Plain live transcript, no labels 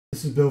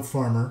This is Bill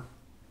Farmer.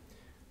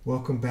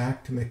 Welcome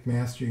back to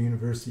McMaster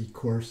University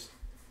course,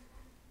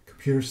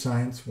 Computer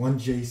Science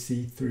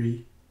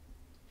 1JC3,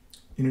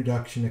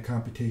 Introduction to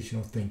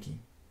Computational Thinking.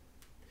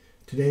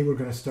 Today we're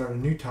going to start a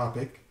new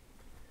topic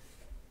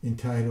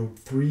entitled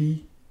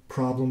 3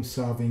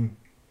 Problem-Solving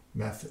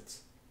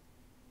Methods.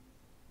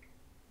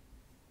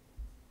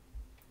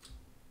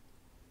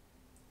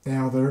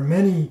 Now there are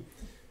many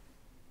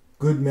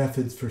good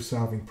methods for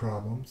solving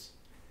problems,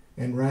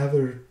 and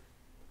rather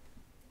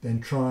than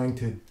trying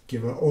to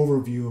give an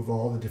overview of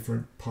all the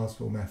different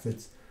possible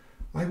methods,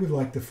 I would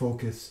like to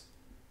focus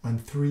on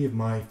 3 of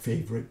my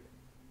favorite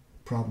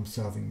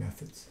problem-solving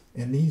methods.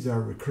 And these are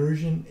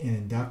recursion and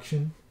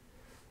induction,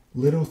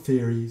 little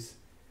theories,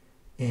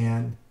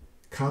 and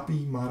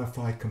copy,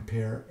 modify,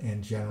 compare,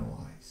 and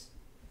generalize,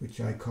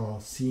 which I call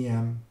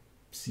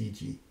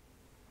CMCG.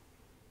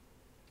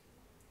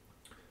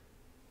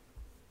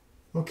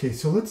 Okay,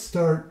 so let's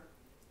start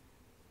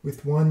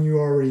with one you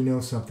already know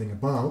something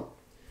about,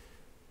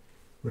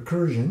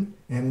 recursion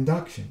and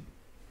induction.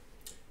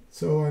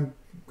 So I'm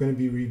going to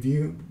be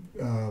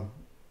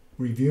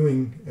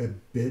reviewing a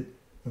bit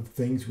of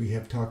things we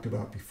have talked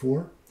about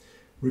before.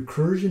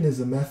 Recursion is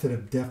a method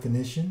of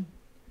definition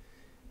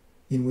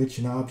in which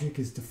an object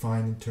is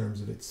defined in terms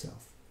of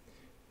itself.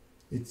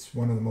 It's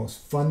one of the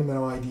most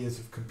fundamental ideas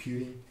of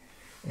computing,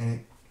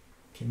 and it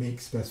can make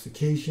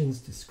specifications,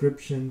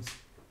 descriptions,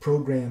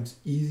 programs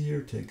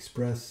easier to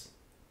express,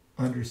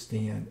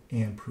 understand,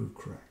 and prove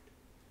correct.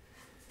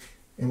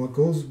 And what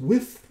goes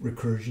with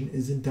recursion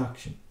is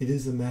induction. It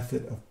is a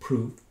method of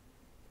proof,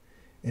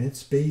 and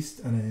it's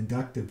based on an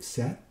inductive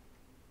set,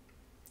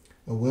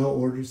 a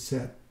well-ordered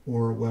set,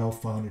 or a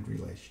well-founded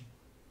relation.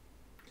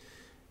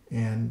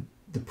 And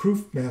the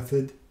proof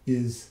method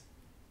is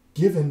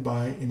given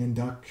by an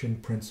induction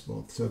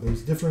principle. So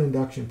there's different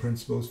induction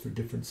principles for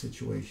different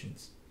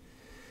situations.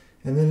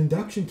 And then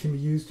induction can be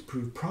used to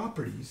prove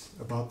properties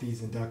about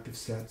these inductive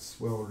sets,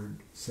 well-ordered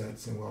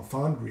sets, and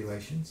well-founded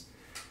relations.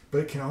 But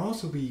it can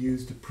also be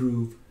used to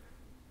prove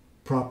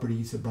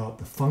properties about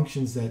the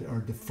functions that are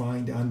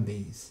defined on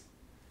these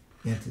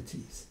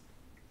entities.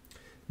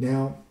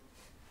 Now,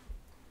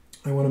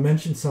 I want to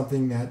mention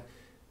something that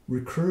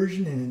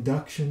recursion and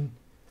induction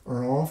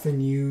are often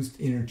used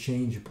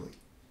interchangeably.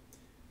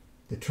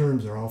 The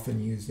terms are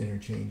often used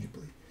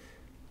interchangeably.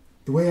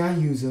 The way I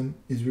use them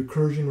is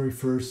recursion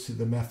refers to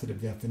the method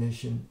of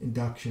definition,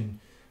 induction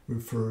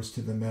refers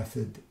to the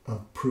method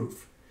of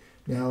proof.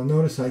 Now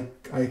notice I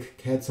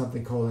had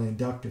something called an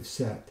inductive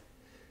set.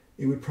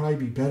 It would probably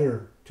be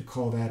better to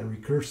call that a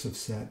recursive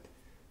set,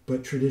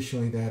 but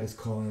traditionally that is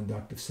called an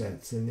inductive set.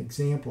 It's an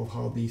example of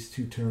how these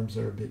two terms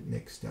are a bit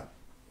mixed up.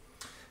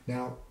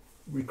 Now,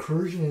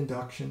 recursion and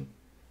induction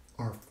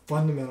are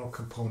fundamental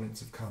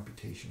components of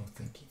computational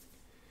thinking.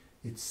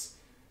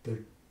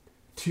 They're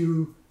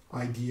two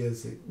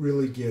ideas that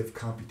really give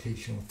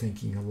computational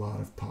thinking a lot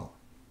of power.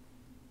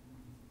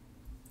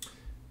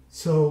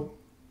 So,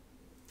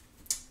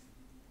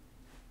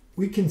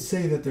 we can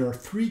say that there are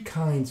 3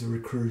 kinds of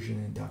recursion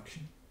and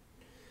induction.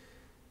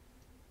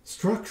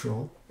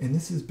 Structural, and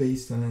this is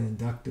based on an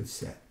inductive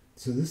set.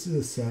 So this is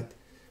a set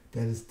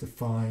that is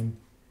defined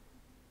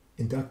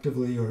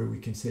inductively, or we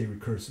can say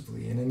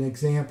recursively. And an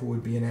example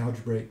would be an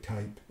algebraic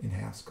type in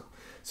Haskell.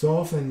 So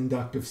often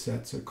inductive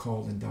sets are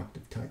called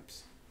inductive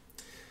types.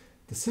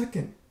 The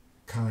second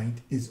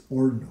kind is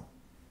ordinal.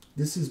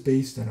 This is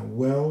based on a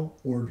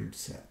well-ordered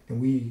set, and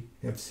we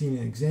have seen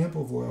an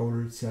example of a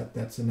well-ordered set.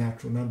 That's the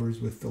natural numbers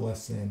with the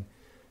less than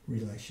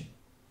relation.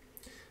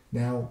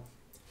 Now,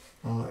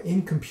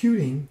 in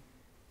computing,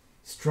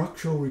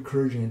 structural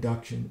recursion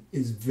induction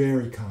is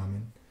very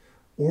common.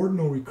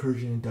 Ordinal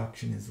recursion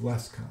induction is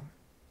less common.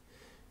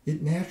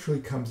 It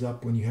naturally comes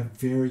up when you have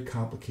very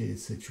complicated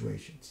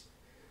situations.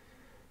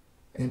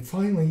 And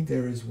finally,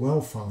 there is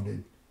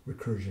well-founded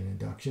recursion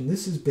induction.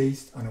 This is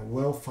based on a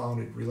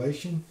well-founded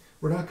relation.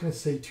 We're not going to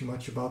say too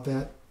much about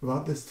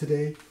this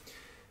today,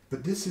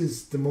 but this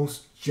is the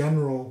most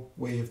general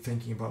way of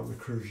thinking about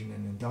recursion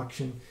and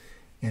induction,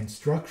 and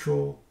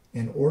structural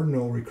and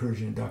ordinal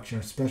recursion induction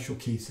are special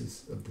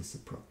cases of this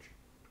approach.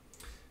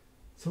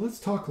 So let's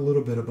talk a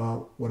little bit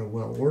about what a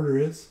well order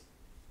is.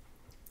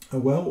 A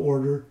well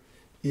order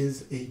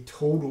is a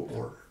total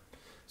order.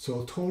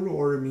 So a total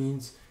order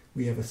means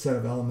we have a set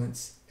of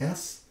elements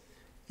S,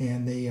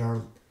 and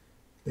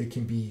they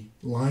can be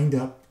lined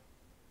up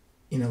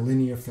in a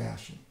linear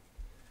fashion.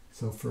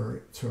 So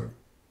for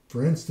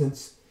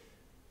instance,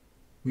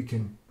 we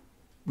can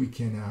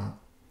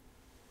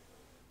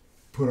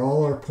put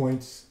all our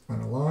points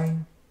on a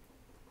line.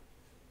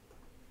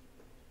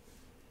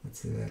 Let's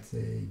say that's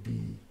A,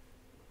 B.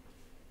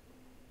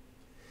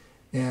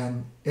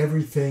 And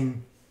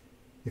everything,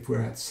 if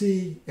we're at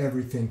C,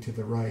 everything to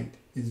the right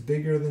is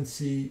bigger than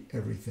C,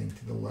 everything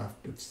to the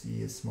left of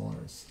C is smaller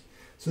than C.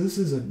 So this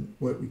is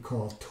what we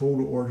call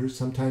total order.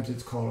 Sometimes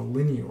it's called a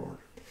linear order.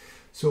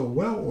 So a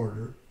well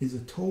order is a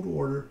total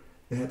order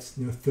that's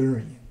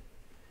Noetherian.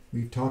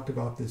 We've talked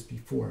about this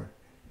before.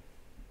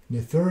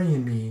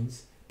 Noetherian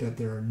means that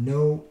there are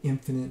no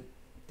infinite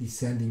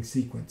descending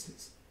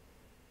sequences.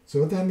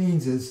 So what that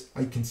means is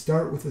I can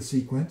start with a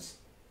sequence,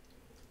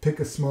 pick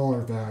a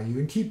smaller value,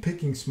 and keep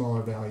picking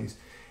smaller values.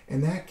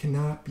 And that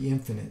cannot be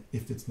infinite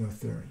if it's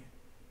Noetherian.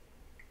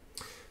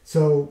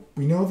 So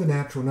we know the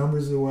natural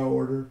numbers is a well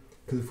order,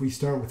 because if we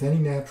start with any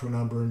natural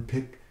number and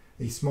pick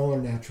a smaller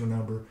natural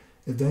number,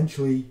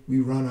 eventually we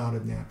run out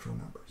of natural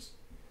numbers.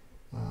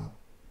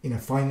 In a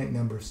finite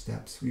number of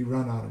steps, we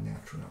run out of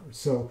natural numbers.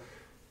 So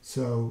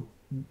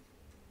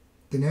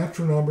the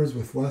natural numbers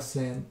with less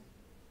than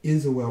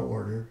is a well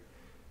order.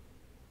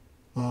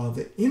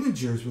 The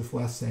integers with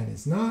less than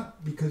is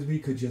not, because we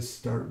could just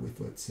start with,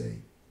 let's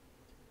say,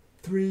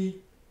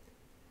 3,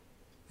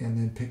 and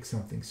then pick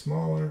something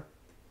smaller,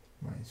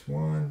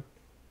 -1,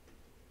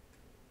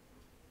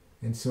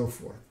 and so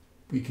forth.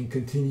 We can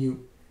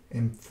continue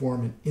and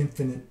form an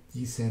infinite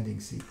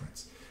descending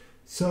sequence.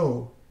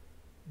 So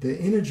the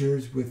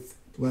integers with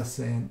less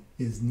than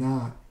is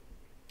not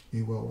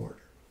a well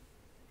order.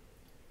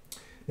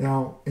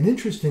 Now, an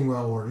interesting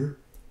well order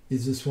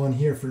is this one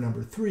here for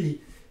number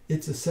 3.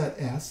 It's a set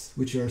S,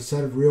 which are a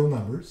set of real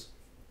numbers,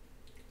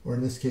 or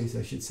in this case,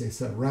 I should say a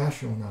set of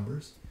rational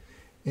numbers.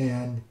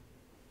 And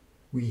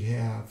we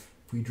have,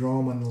 if we draw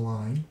them on the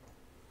line,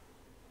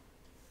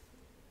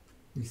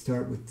 we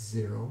start with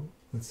 0.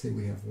 Let's say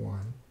we have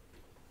 1,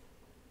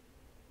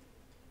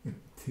 and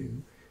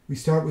 2. We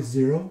start with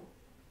 0,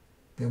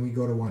 then we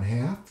go to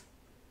 1/2,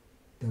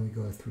 then we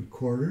go to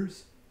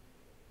 3/4.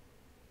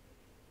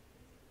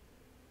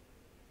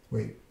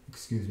 Wait,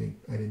 excuse me,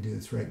 I didn't do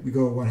this right. We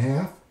go to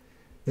 1/2,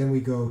 then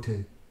we go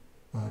to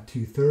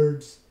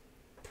 2/3,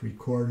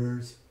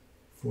 3/4,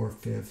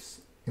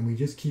 4/5, and we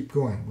just keep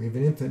going. We have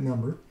an infinite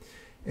number.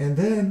 And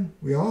then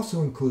we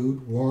also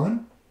include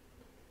 1,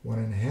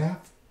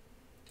 1.5,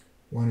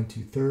 1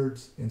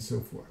 2/3, and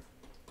so forth.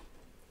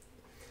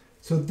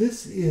 So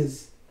this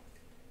is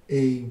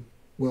a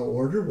well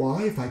order.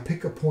 Why? If I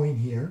pick a point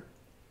here,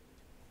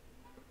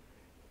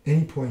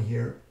 any point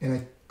here, and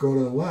I go to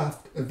the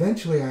left,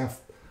 eventually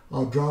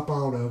I'll drop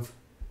out of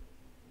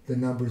the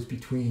numbers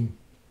between,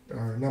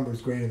 or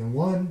numbers greater than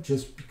 1,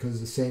 just because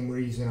the same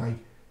reason I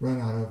run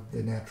out of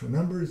the natural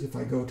numbers if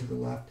I go to the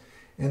left,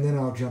 and then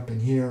I'll jump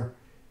in here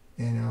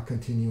and I'll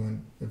continue,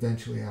 and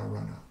eventually I'll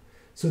run out.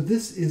 So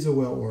this is a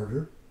well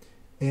order,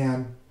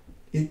 and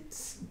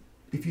it's,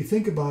 if you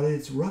think about it,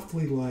 it's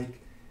roughly like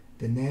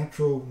the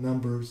natural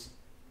numbers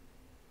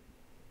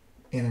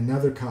and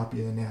another copy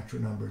of the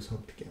natural numbers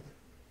hooked together.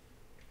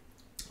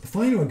 The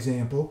final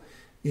example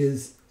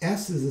is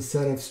S is a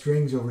set of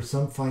strings over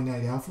some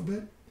finite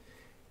alphabet,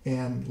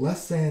 and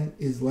less than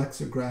is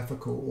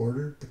lexicographical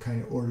order, the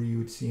kind of order you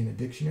would see in a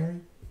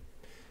dictionary.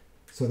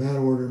 So that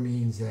order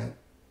means that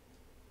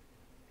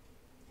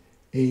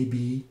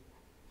AB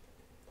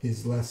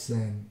is less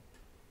than,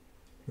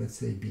 let's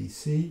say,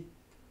 BC,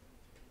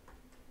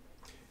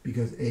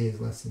 because A is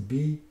less than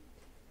B,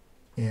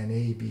 and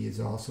AB is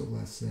also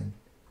less than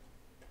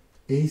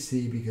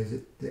AC, because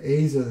the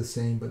A's are the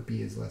same, but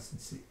B is less than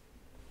C.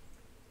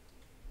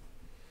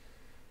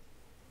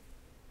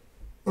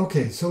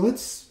 Okay, so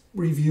let's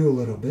review a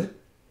little bit.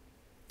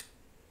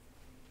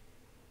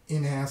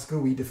 In Haskell,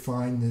 we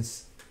define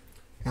this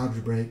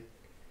algebraic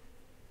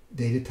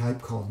data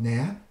type called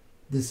NAT.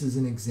 This is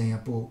an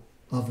example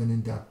of an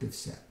inductive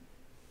set.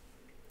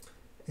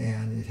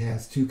 And it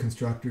has two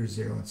constructors,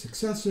 0 and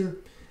successor.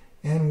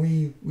 And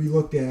we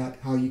looked at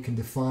how you can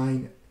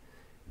define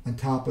on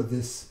top of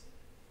this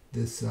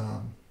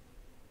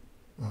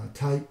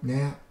type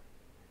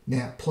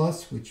NAT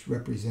plus, which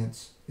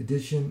represents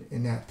addition,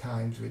 and NAT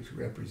times, which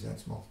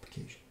represents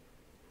multiplication.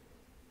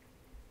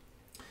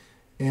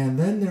 And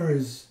then there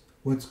is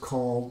what's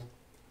called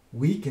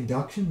weak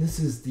induction. This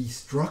is the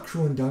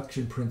structural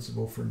induction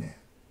principle for NAT.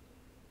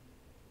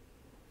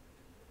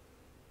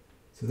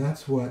 So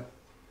that's what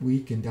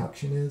weak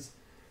induction is.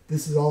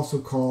 This is also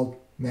called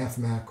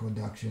mathematical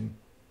induction.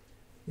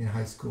 In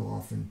high school,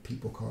 often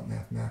people call it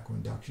mathematical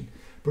induction.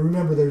 But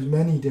remember, there's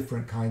many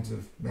different kinds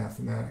of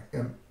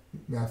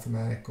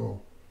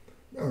mathematical,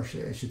 or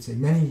I should say,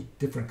 many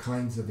different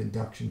kinds of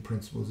induction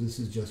principles. This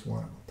is just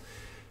one of them.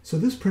 So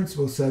this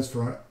principle says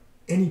for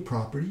any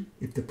property,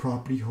 if the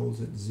property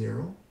holds at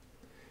 0,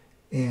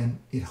 and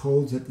it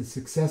holds at the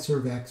successor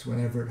of x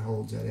whenever it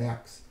holds at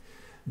x,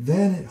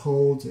 then it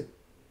holds at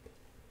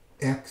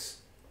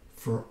x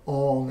for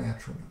all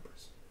natural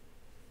numbers.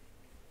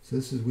 So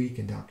this is weak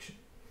induction.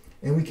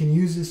 And we can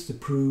use this to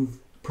prove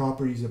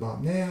properties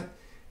about NAT,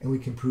 and we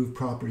can prove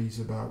properties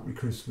about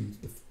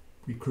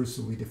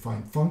recursively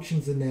defined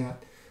functions in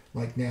NAT,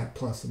 like NAT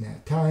plus and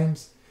NAT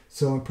times.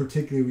 So in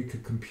particular, we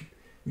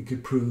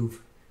could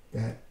prove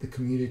that the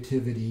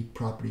commutativity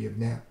property of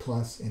NAT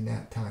plus and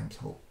NAT times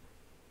hold.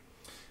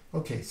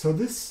 Okay, so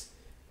this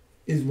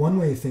is one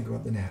way to think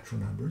about the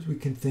natural numbers. We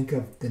can think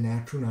of the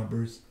natural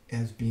numbers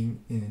as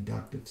being an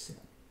inductive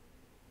set.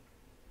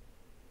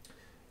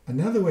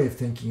 Another way of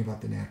thinking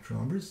about the natural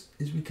numbers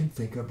is we can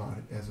think about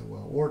it as a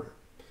well order.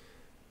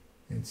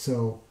 And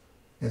so,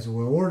 as a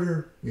well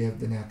order, we have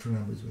the natural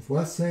numbers with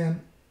less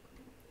than.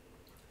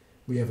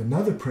 We have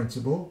another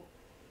principle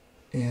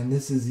And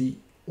this is the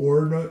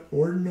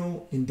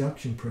ordinal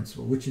induction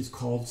principle, which is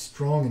called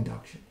strong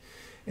induction.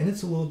 And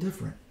it's a little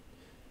different.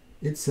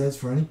 It says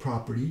for any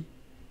property,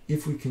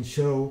 if we can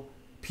show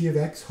P of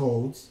x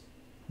holds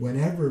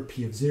whenever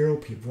P of 0,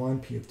 P of 1,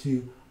 P of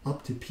 2,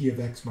 up to P of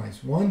x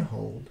minus 1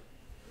 hold,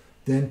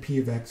 then P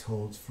of x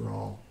holds for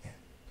all n.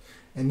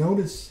 And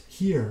notice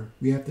here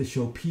we have to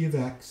show P of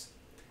x,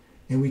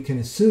 and we can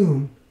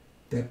assume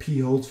that P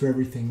holds for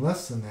everything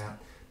less than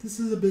that. This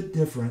is a bit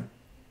different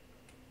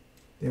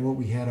than what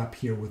we had up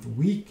here with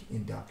weak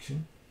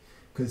induction,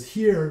 because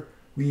here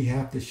we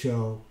have to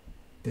show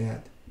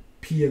that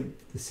P of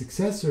the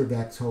successor of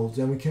x holds,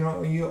 and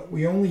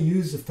we only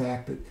use the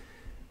fact that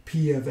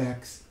P of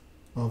x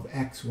of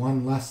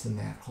x1 less than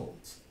that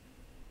holds.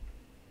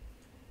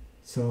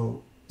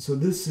 So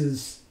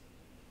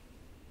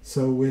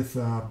with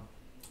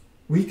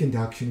weak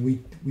induction,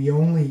 we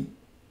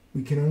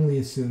can only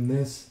assume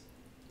this,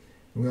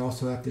 and we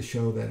also have to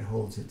show that it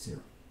holds at 0.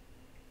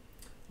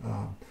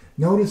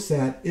 Notice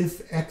that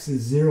if x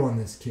is 0 in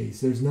this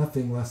case, there's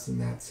nothing less than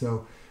that.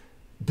 So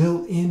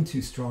built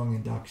into strong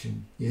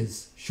induction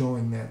is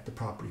showing that the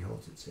property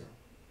holds at 0.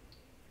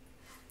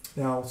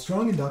 Now,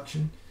 strong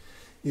induction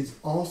is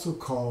also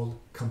called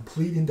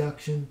complete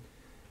induction,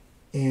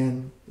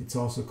 and it's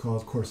also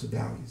called course of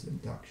values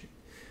induction.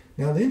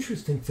 Now, the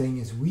interesting thing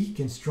is weak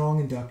and strong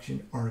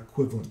induction are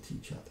equivalent to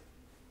each other.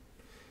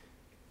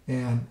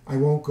 And I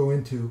won't go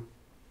into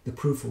the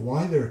proof of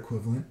why they're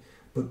equivalent,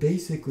 but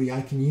basically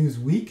I can use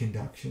weak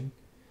induction,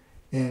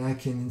 and I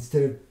can,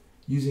 instead of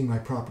using my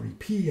property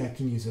P, I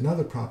can use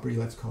another property,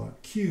 let's call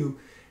it Q,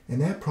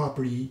 and that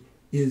property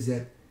is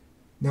that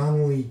not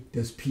only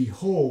does P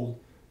hold,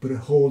 but it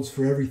holds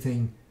for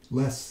everything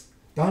less.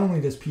 Not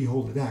only does P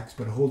hold at x,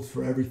 but it holds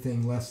for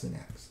everything less than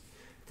x.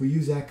 If we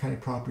use that kind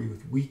of property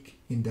with weak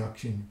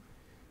induction,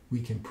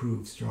 we can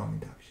prove strong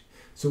induction.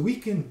 So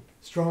weak and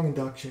strong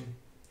induction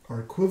are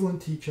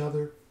equivalent to each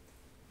other.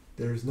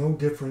 There's no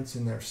difference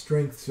in their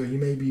strength. So you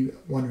may be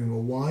wondering,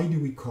 well, why do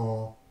we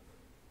call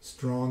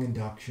strong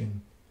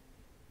induction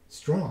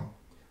strong?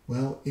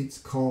 Well, it's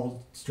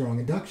called strong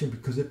induction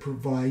because it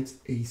provides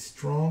a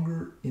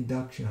stronger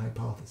induction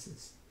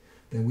hypothesis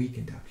than weak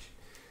induction.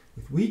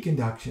 With weak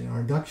induction,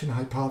 our induction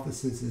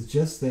hypothesis is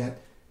just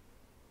that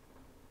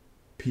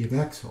P of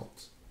x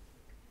holds.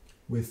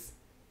 With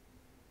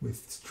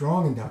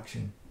strong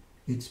induction,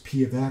 it's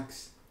P of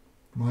x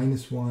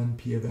minus 1,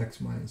 P of x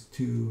minus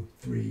 2,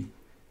 3,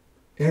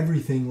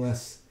 everything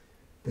less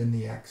than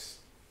the x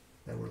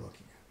that we're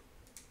looking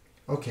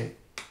at. Okay,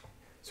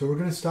 so we're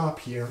going to stop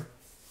here,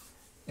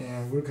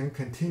 and we're going to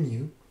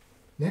continue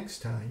next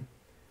time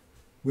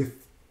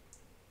with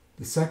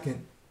the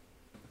second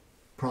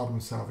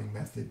problem-solving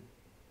method,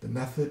 the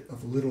method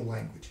of little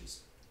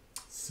languages.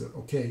 So,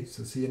 okay,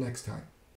 so see you next time.